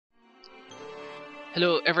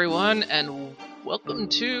Hello everyone, and welcome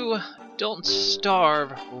to Don't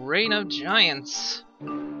Starve, Reign of Giants.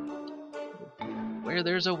 Where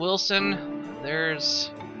there's a Wilson, there's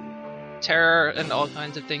terror and all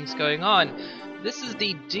kinds of things going on. This is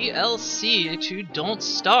the DLC to Don't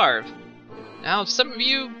Starve. Now, some of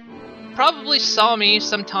you probably saw me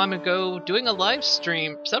some time ago doing a live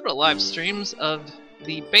stream, several live streams of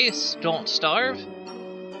the base Don't Starve.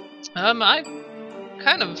 I'm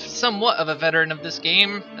kind of somewhat of a veteran of this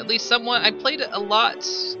game, at least somewhat. I played it a lot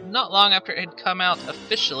not long after it had come out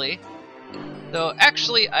officially, though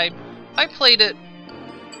actually I played it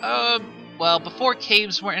well before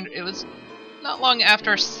caves were it was not long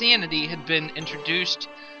after Sanity had been introduced,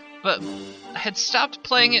 but I had stopped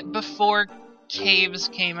playing it before caves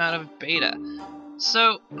came out of beta.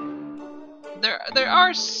 So there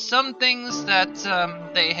are some things that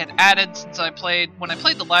they had added since when I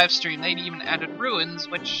played the live stream. They'd even added ruins,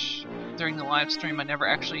 which during the live stream I never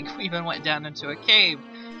actually even went down into a cave.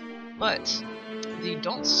 But the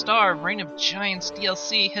Don't Starve Reign of Giants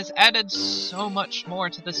DLC has added so much more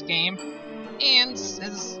to this game and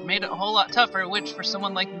has made it a whole lot tougher, which for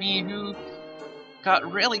someone like me who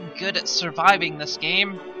got really good at surviving this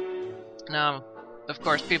game. Now, of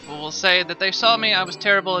course, people will say that they saw me, I was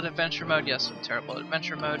terrible at adventure mode. Yes, I'm terrible at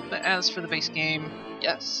adventure mode. But as for the base game,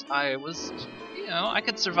 yes, I was, I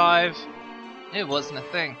could survive. It wasn't a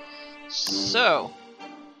thing. So,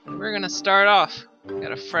 we're gonna start off.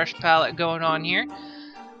 Got a fresh palette going on here.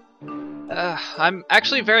 I'm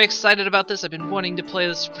actually very excited about this. I've been wanting to play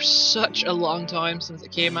this for such a long time since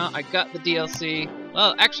it came out. I got the DLC.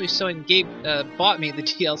 Well, actually, Gabe bought me the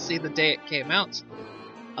DLC the day it came out.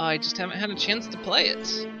 I just haven't had a chance to play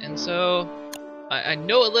it, and so I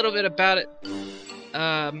know a little bit about it.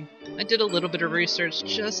 I did a little bit of research,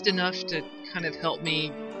 just enough to kind of help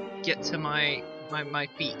me get to my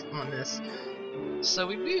feet on this. So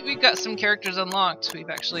we've got some characters unlocked.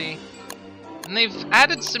 And they've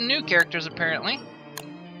added some new characters apparently.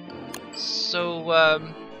 So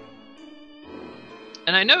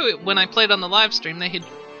and I know when I played on the live stream, they had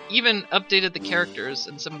even updated the characters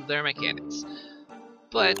and some of their mechanics.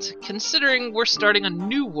 But considering we're starting a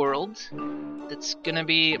new world that's gonna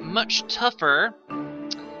be much tougher,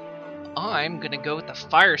 I'm gonna go with the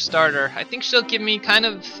fire starter. I think she'll give me kind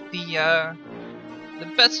of the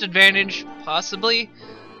best advantage possibly,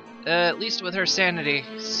 at least with her sanity.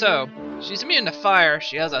 So she's immune to fire.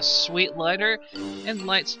 She has a sweet lighter and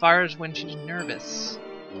lights fires when she's nervous.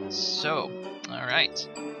 So, all right,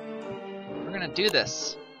 we're gonna do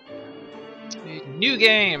this. New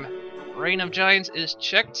game. Reign of Giants is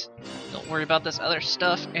checked. Don't worry about this other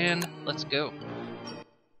stuff, and let's go.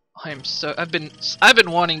 I've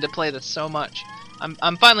been wanting to play this so much.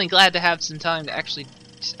 I'm finally glad to have some time to actually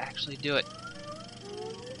do it.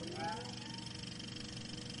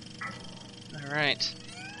 All right.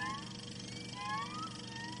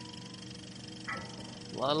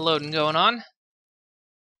 A lot of loading going on.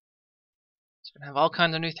 It's gonna have all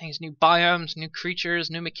kinds of new things, new biomes, new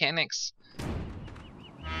creatures, new mechanics.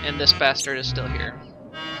 And this bastard is still here.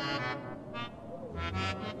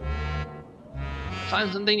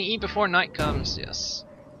 Find something to eat before night comes, yes.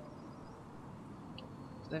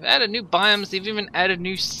 They've added new biomes, they've even added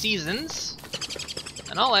new seasons.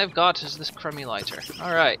 And all I've got is this crummy lighter.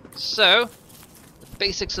 Alright, so, the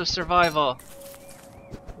basics of survival.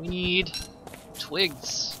 We need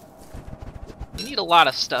twigs. We need a lot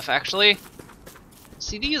of stuff, actually.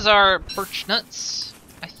 See, these are birch nuts,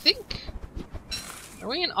 I think. Are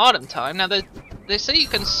we in autumn time? Now, they say you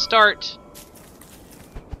can start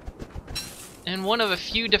in one of a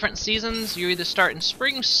few different seasons. You either start in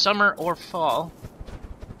spring, summer, or fall.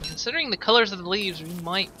 Considering the colors of the leaves, we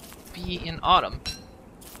might be in autumn.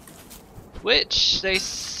 Which they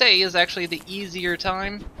say is actually the easier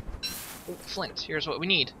time. Oh, flint, here's what we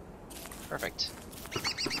need. Perfect.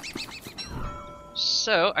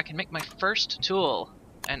 So, I can make my first tool.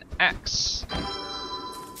 An axe.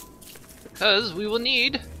 Because we will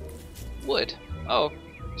need wood. Oh,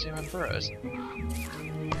 Xeron burrows.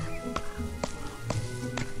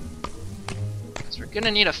 Because we're gonna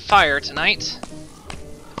need a fire tonight.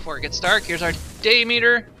 Before it gets dark, here's our day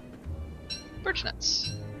meter. Birch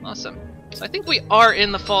nuts. Awesome. So I think we are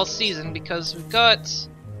in the fall season because we've got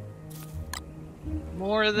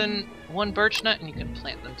more than one birch nut, and you can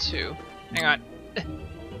plant them too. Hang on.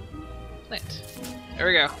 Plant. There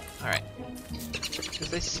we go. Alright. Because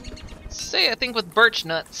they say, I think with birch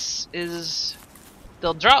nuts is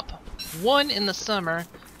they'll drop one in the summer,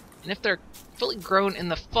 and if they're fully grown in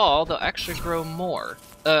the fall, they'll actually grow more,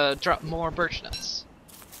 drop more birch nuts.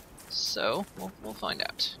 So we'll find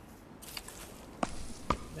out.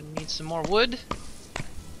 Gonna need some more wood.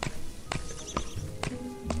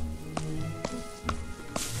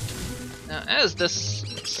 as this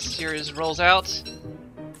series rolls out,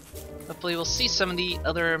 hopefully we'll see some of the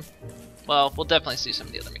other, well, we'll definitely see some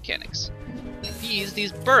of the other mechanics.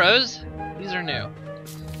 These burrows, these are new.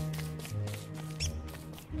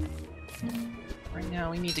 Right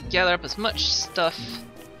now we need to gather up as much stuff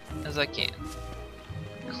as I can,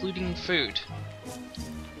 including food.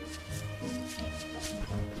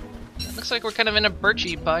 It looks like we're kind of in a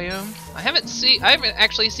birchy biome. I haven't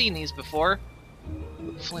actually seen these before.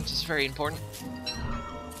 Flint is very important.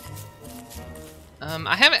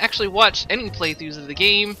 I haven't actually watched any playthroughs of the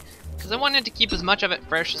game because I wanted to keep as much of it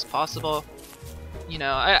fresh as possible. You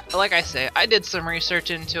know, like I say, I did some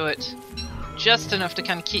research into it, just enough to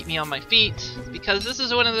kind of keep me on my feet, because this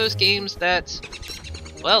is one of those games that,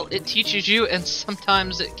 well, it teaches you, and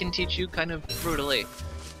sometimes it can teach you kind of brutally.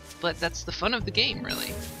 But that's the fun of the game,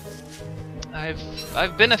 really.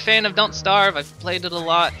 I've been a fan of Don't Starve. I've played it a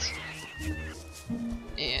lot,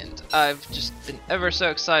 and I've just been ever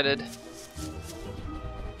so excited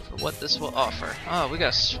for what this will offer. Oh, we got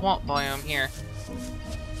a swamp biome here.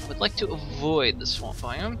 I would like to avoid the swamp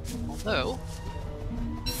biome, although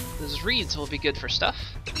those reeds will be good for stuff.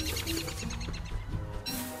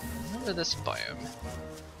 Remember this biome.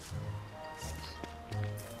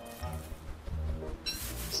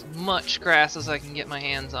 As much grass as I can get my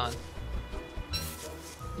hands on.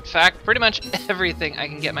 In fact, pretty much everything I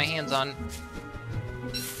can get my hands on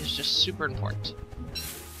is just super important.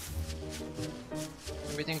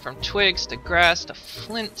 Everything from twigs to grass to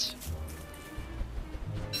flint.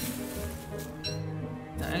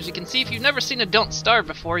 Now, as you can see, if you've never seen a Don't Starve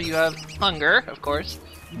before, you have hunger, of course.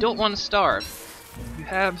 You don't want to starve. You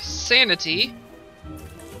have sanity,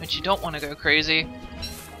 which you don't want to go crazy.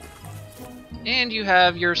 And you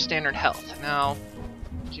have your standard health. Now,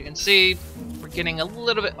 as you can see, we're getting a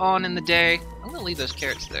little bit on in the day. I'm going to leave those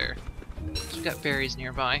carrots there. We've got berries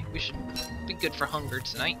nearby. We should be good for hunger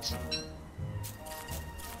tonight.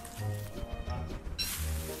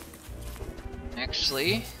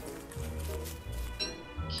 Actually,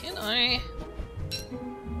 can I?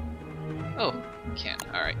 Oh, can.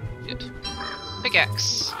 Alright, good.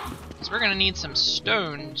 Pickaxe. Because we're going to need some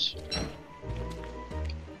stones.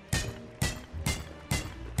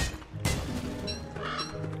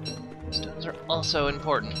 Stones are also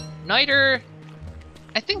important. Niter,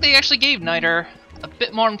 I think they actually gave Niter a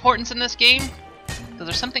bit more importance in this game, because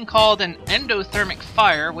there's something called an endothermic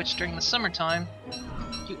fire, which during the summertime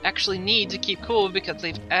you actually need to keep cool because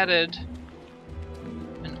they've added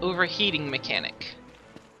an overheating mechanic.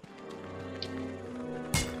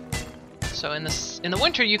 So in the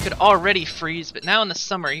winter you could already freeze, but now in the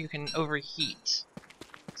summer you can overheat.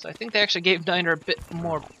 So I think they actually gave Niter a bit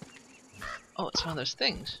more. Oh, it's one of those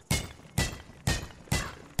things.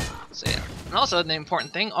 So yeah, and also the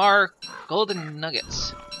important thing are golden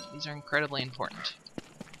nuggets. These are incredibly important.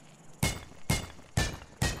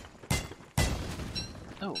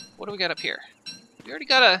 Oh, what do we got up here? We already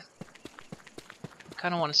got a... I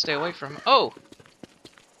kind of want to stay away from... Oh!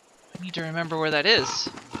 I need to remember where that is.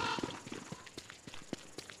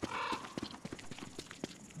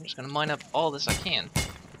 I'm just going to mine up all this I can.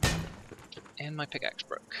 And my pickaxe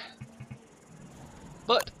broke.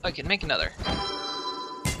 But I can make another.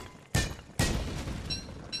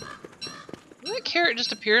 Did that carrot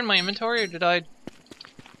just appear in my inventory, or did I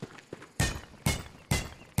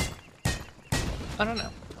don't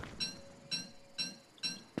know.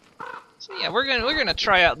 So yeah, we're gonna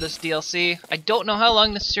try out this DLC. I don't know how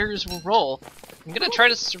long this series will roll. I'm gonna try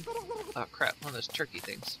to oh crap, one of those turkey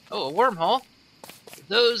things. Oh, a wormhole.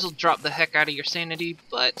 Those will drop the heck out of your sanity,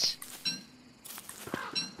 but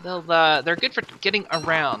they're good for getting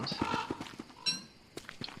around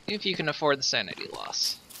if you can afford the sanity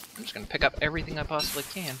loss. I'm just gonna pick up everything I possibly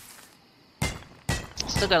can.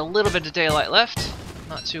 Still got a little bit of daylight left.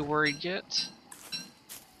 Not too worried yet.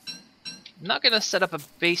 I'm not gonna set up a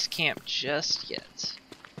base camp just yet.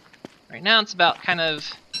 Right now it's about kind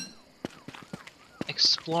of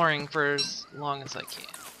exploring for as long as I can.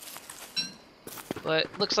 But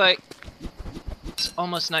looks like it's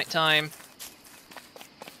almost nighttime.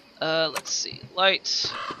 Let's see.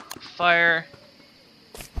 Light, fire.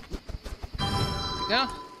 There we go.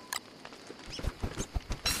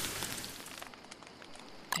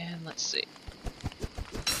 And let's see.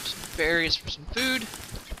 Some berries for some food.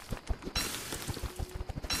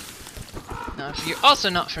 Now, if you're also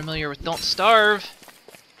not familiar with Don't Starve,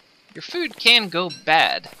 your food can go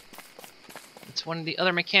bad. It's one of the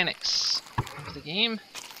other mechanics of the game.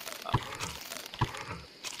 Oh.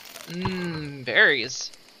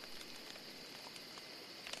 Berries.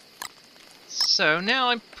 So now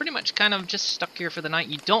I'm pretty much kind of just stuck here for the night.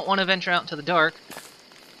 You don't want to venture out into the dark,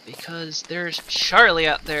 because there's Charlie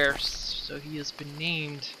out there, so he has been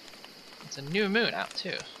named. It's a new moon out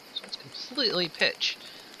too, so it's completely pitch.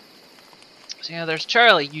 So yeah, there's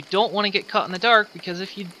Charlie. You don't want to get caught in the dark, because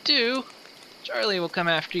if you do, Charlie will come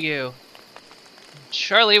after you.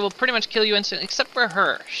 Charlie will pretty much kill you instantly, except for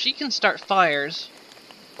her. She can start fires.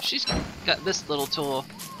 She's got this little tool.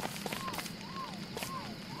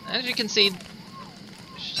 As you can see,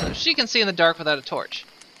 so she can see in the dark without a torch.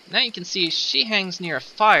 Now you can see she hangs near a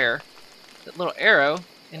fire. That little arrow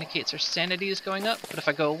indicates her sanity is going up, but if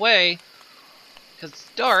I go away, because it's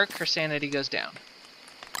dark, her sanity goes down.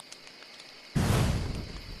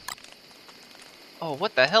 Oh,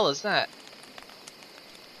 what the hell is that?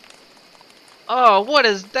 Oh, what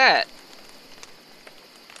is that?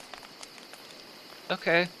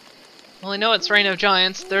 Okay. Well, I know it's Reign of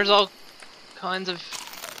Giants. There's all kinds of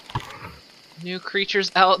new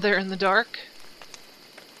creatures out there in the dark.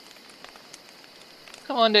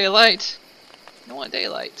 Come on, daylight. I want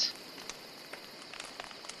daylight.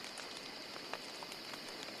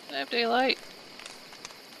 Can I have daylight?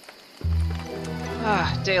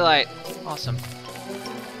 Ah, daylight. Awesome.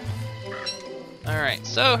 Alright,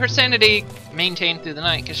 so her sanity maintained through the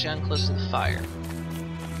night because she hung close to the fire.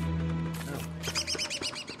 Oh.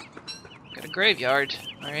 Got a graveyard.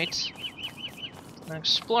 Alright. Now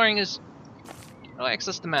exploring is... How do I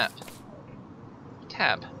access the map?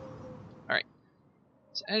 Tab. Alright.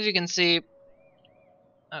 So as you can see...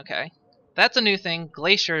 Okay. That's a new thing.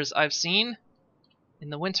 Glaciers I've seen. In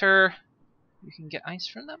the winter, you can get ice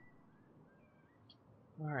from them.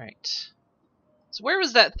 Alright. So where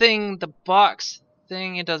was that thing, the box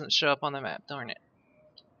thing? It doesn't show up on the map, darn it.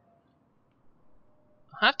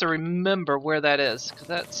 I'll have to remember where that is,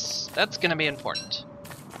 because that's going to be important.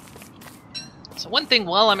 So one thing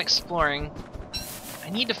while I'm exploring, I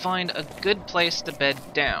need to find a good place to bed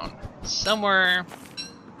down. Somewhere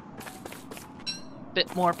a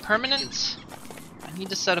bit more permanent. I need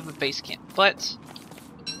to set up a base camp, but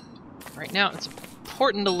right now it's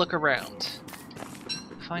important to look around.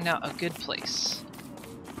 Find out a good place.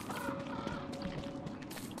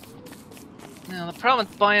 Now the problem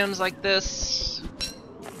with biomes like this,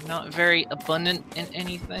 they're not very abundant in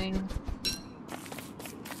anything.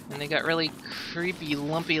 And they got really creepy,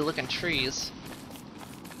 lumpy looking trees.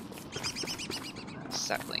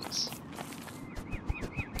 Saplings.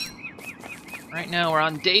 Right now we're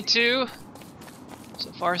on day 2.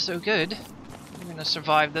 So far so good. We're gonna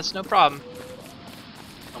survive this, no problem.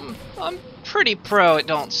 I'm pretty pro at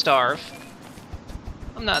Don't Starve.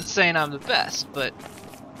 I'm not saying I'm the best, but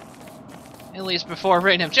at least before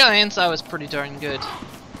Reign of Giants, I was pretty darn good.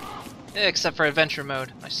 Except for Adventure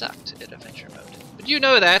Mode. I sucked at Adventure Mode. But you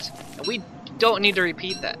know that, and we don't need to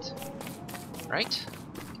repeat that. Right?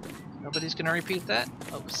 Nobody's gonna repeat that?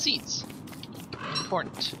 Oh, seeds.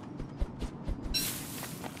 Important.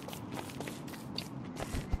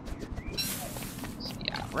 So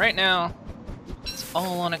yeah, right now, it's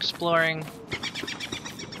all on exploring,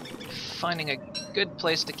 finding a good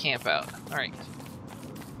place to camp out. Alright.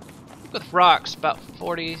 With rocks, about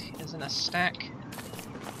 40 is in a stack.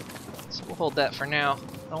 So we'll hold that for now.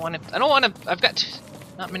 I don't want to, I've got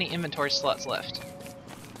not many inventory slots left.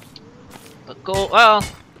 But gold, well,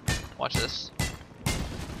 watch this.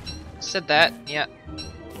 Said that, yeah,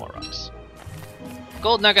 more rocks.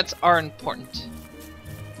 Gold nuggets are important.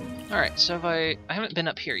 Alright, so if I haven't been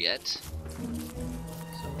up here yet.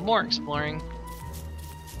 So more exploring.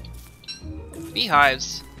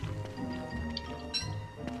 Beehives.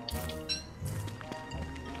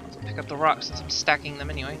 Pick up the rocks since I'm stacking them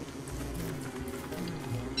anyway.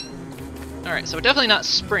 Alright, so definitely not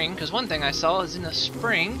spring, because one thing I saw is in the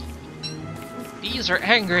spring, bees are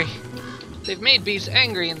angry. They've made bees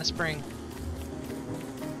angry in the spring.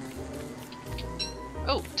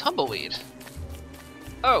 Oh, tumbleweed.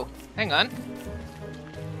 Oh, hang on.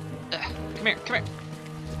 Come here, come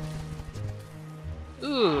here.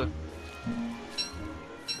 Ooh.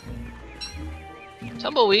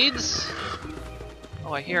 Tumbleweeds.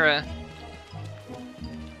 Oh, I hear a...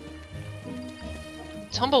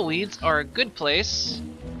 Tumbleweeds are a good place.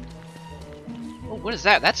 Oh, what is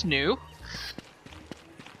that? That's new.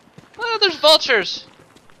 Oh, there's vultures.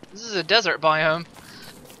 This is a desert biome.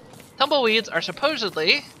 Tumbleweeds are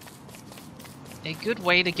supposedly a good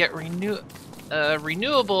way to get renewable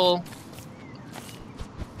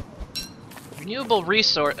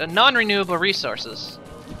resource, non-renewable resources.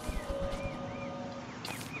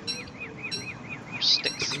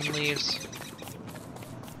 Sticks and leaves.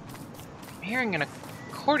 I'm hearing an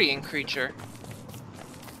accordion creature.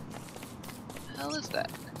 What the hell is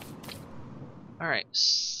that? Alright,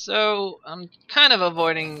 So I'm kind of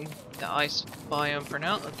avoiding the ice biome for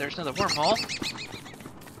now. There's another wormhole.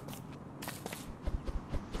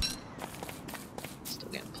 Still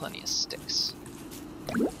getting plenty of sticks.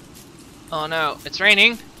 Oh no, it's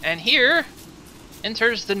raining, and here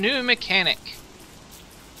enters the new mechanic.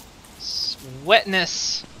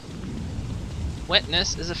 Wetness.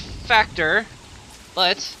 Wetness is a factor,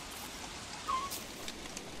 but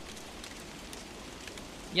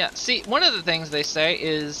yeah, see, one of the things they say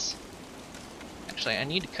is... Actually, I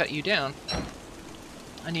need to cut you down.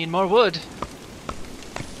 I need more wood.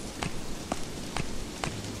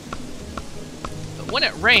 But when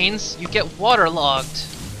it rains, you get waterlogged.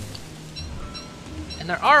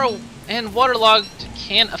 And waterlogged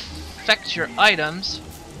can affect your items,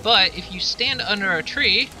 but if you stand under a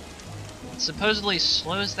tree, it supposedly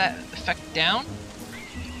slows that effect down.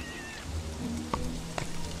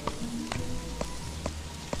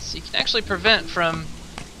 So you can actually prevent from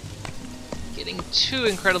getting too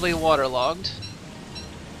incredibly waterlogged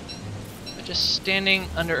by just standing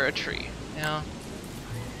under a tree. Now,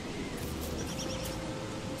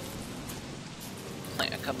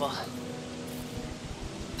 plant a couple.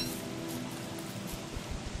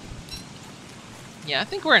 Yeah, I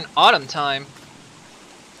think we're in autumn time.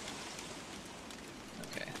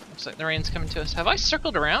 Okay, looks like the rain's coming to us. Have I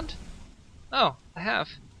circled around? Oh, I have.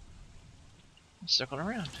 I circled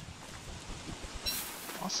around.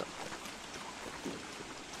 Awesome.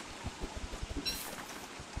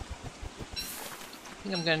 I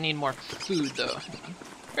think I'm gonna need more food though.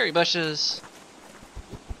 Berry bushes.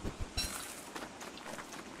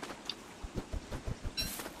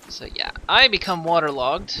 So yeah, I become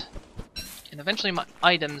waterlogged. And eventually my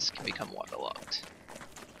items can become waterlogged.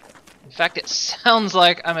 In fact, it sounds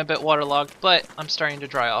like I'm a bit waterlogged, but I'm starting to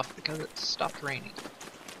dry off because it stopped raining.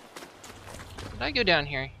 Did I go down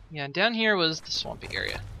here? Yeah, down here was the swampy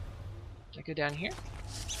area. Did I go down here?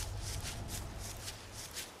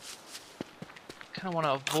 Kind of want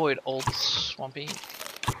to avoid old swampy.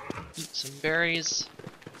 Eat some berries.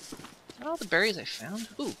 Not all the berries I found.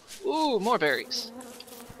 Ooh, ooh, more berries.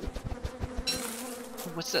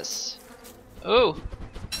 What's this? Oh,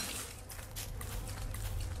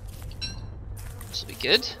 this will be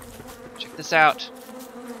good. Check this out.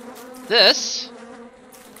 This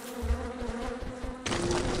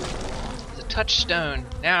is a touchstone.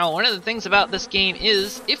 Now, one of the things about this game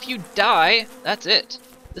is if you die, that's it.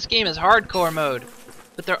 This game is hardcore mode,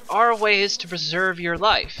 but there are ways to preserve your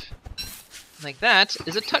life. Like that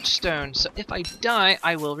is a touchstone, so if I die,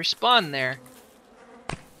 I will respawn there.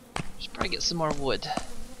 Should probably get some more wood.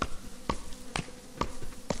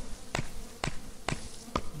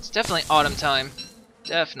 It's definitely autumn time.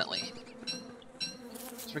 Definitely.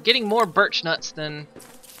 So we're getting more birch nuts than...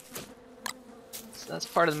 So that's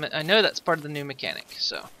part of the... I know that's part of the new mechanic,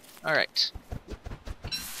 so... Alright.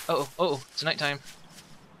 Oh, it's nighttime.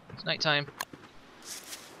 It's nighttime.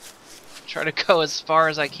 Try to go as far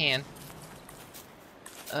as I can.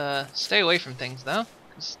 Stay away from things, though,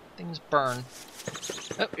 because things burn.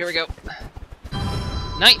 Oh, here we go.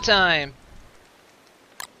 Nighttime!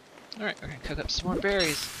 Alright, we're gonna cook up some more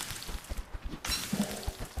berries.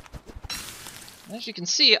 As you can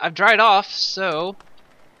see, I've dried off, so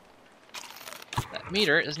that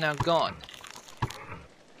meter is now gone.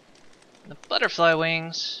 The butterfly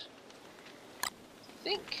wings, I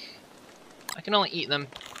think I can only eat them.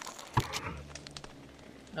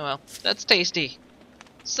 Oh well, that's tasty.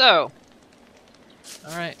 So,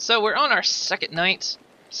 alright, so we're on our second night,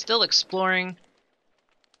 still exploring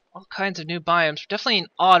all kinds of new biomes. We're definitely in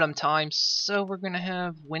autumn time, so we're gonna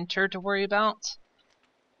have winter to worry about.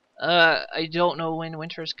 I don't know when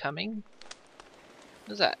winter is coming.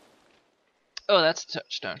 What is that? Oh, that's a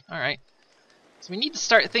touchstone. Alright. So we need to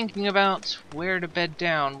start thinking about where to bed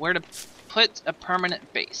down, where to put a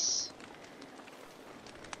permanent base.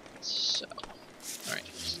 So, alright,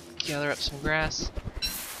 just gather up some grass.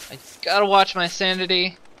 I gotta watch my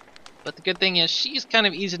sanity, but the good thing is she's kind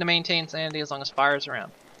of easy to maintain sanity as long as fire's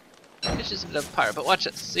around. It's just a bit of fire, but watch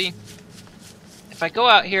this. See? If I go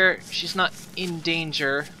out here, she's not in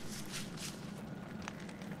danger.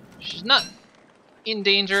 She's not in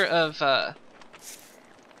danger of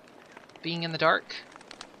being in the dark.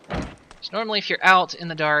 So normally if you're out in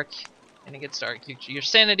the dark and it gets dark, your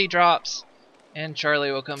sanity drops and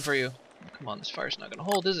Charlie will come for you. Come on, this fire's not gonna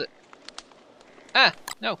hold, is it? Ah,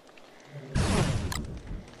 no.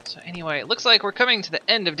 So anyway, it looks like we're coming to the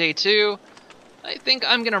end of day 2. I think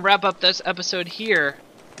I'm gonna wrap up this episode here.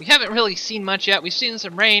 We haven't really seen much yet. We've seen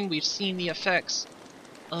some rain, we've seen the effects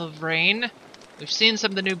of rain. We've seen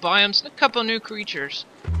some of the new biomes and a couple new creatures.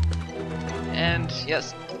 And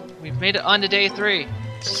yes, we've made it on to day 3.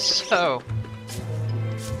 So,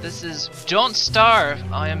 this is Don't Starve.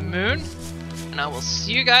 I am Moon, and I will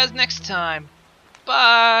see you guys next time.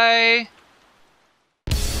 Bye!